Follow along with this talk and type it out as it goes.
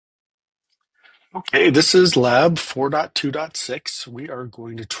Okay, this is Lab 4.2.6. We are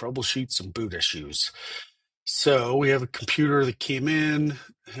going to troubleshoot some boot issues. So we have a computer that came in,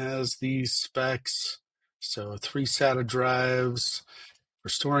 has these specs. So 3 SATA drives for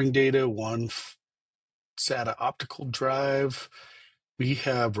storing data, 1 SATA optical drive. We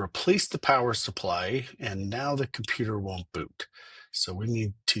have replaced the power supply, and now the computer won't boot. So we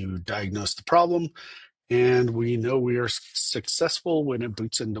need to diagnose the problem, and we know we are successful when it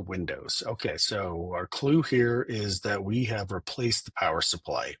boots into Windows. Okay, so our clue here is that we have replaced the power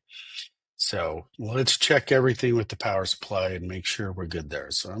supply. So let's check everything with the power supply and make sure we're good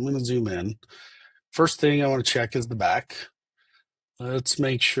there. So I'm going to zoom in. First thing I want to check is the back. Let's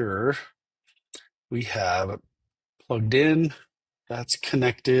make sure we have it plugged in. That's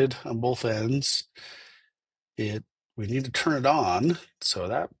connected on both ends. We need to turn it on. So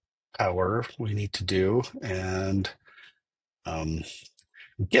that power we need to do. And I'm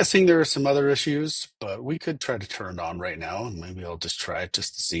guessing there are some other issues, but we could try to turn it on right now, and maybe I'll just try it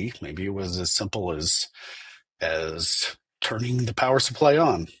just to see. Maybe it was as simple as turning the power supply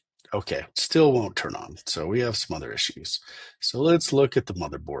on. Okay, still won't turn on. So we have some other issues. So let's look at the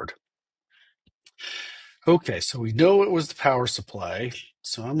motherboard. Okay, so we know it was the power supply.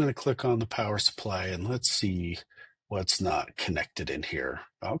 So I'm going to click on the power supply and let's see what's not connected in here.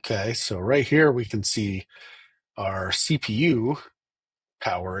 Okay, so right here we can see our CPU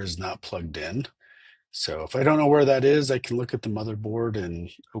power is not plugged in. So if I don't know where that is, I can look at the motherboard and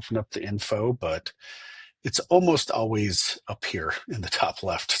open up the info, but it's almost always up here in the top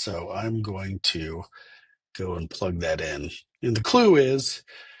left. So I'm going to go and plug that in. And the clue is,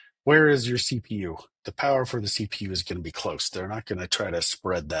 where is your CPU? The power for the CPU is going to be close. They're not going to try to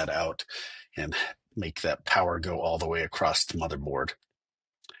spread that out and make that power go all the way across the motherboard.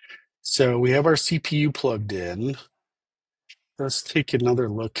 So we have our CPU plugged in. Let's take another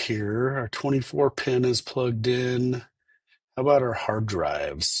look here. Our 24 pin is plugged in. How about our hard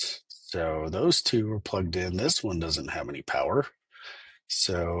drives? So those two are plugged in. This one doesn't have any power.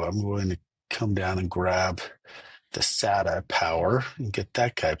 So I'm going to come down and grab the SATA power and get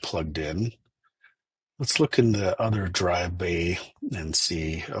that guy plugged in. Let's look in the other drive bay and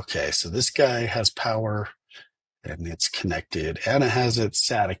see. Okay, so this guy has power and it's connected, and it has its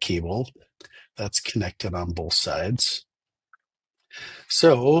SATA cable that's connected on both sides.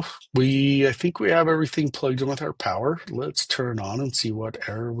 So I think we have everything plugged in with our power. Let's turn on and see what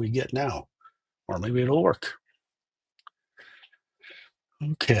error we get now, or maybe it'll work.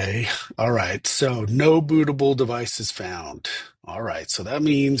 Okay, all right, so no bootable devices found. All right, so that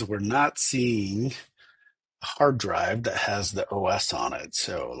means we're not seeing a hard drive that has the OS on it.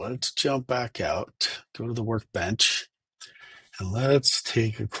 So let's jump back out, go to the workbench, and let's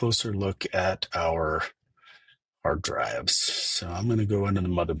take a closer look at our hard drives. So I'm going to go into the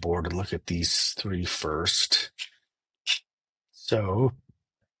motherboard and look at these 3 first. So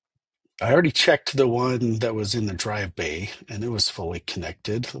I already checked the one that was in the drive bay and it was fully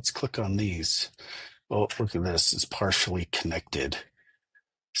connected. Let's click on these. Oh, look at this, it's partially connected.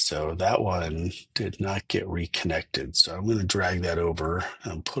 So that one did not get reconnected. So I'm going to drag that over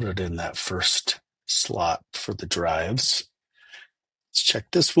and put it in that first slot for the drives. Let's check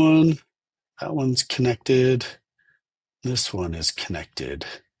this one. That one's connected. This one is connected.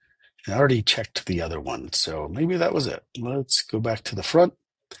 I already checked the other one, so maybe that was it. Let's go back to the front.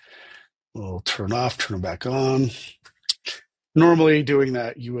 We'll turn off, turn it back on. Normally doing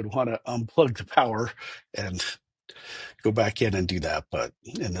that, you would want to unplug the power and go back in and do that, but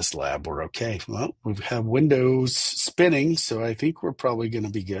in this lab, we're okay. Well, we have Windows spinning, so I think we're probably going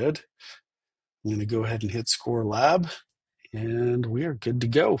to be good. I'm going to go ahead and hit Score Lab, and we are good to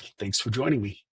go. Thanks for joining me.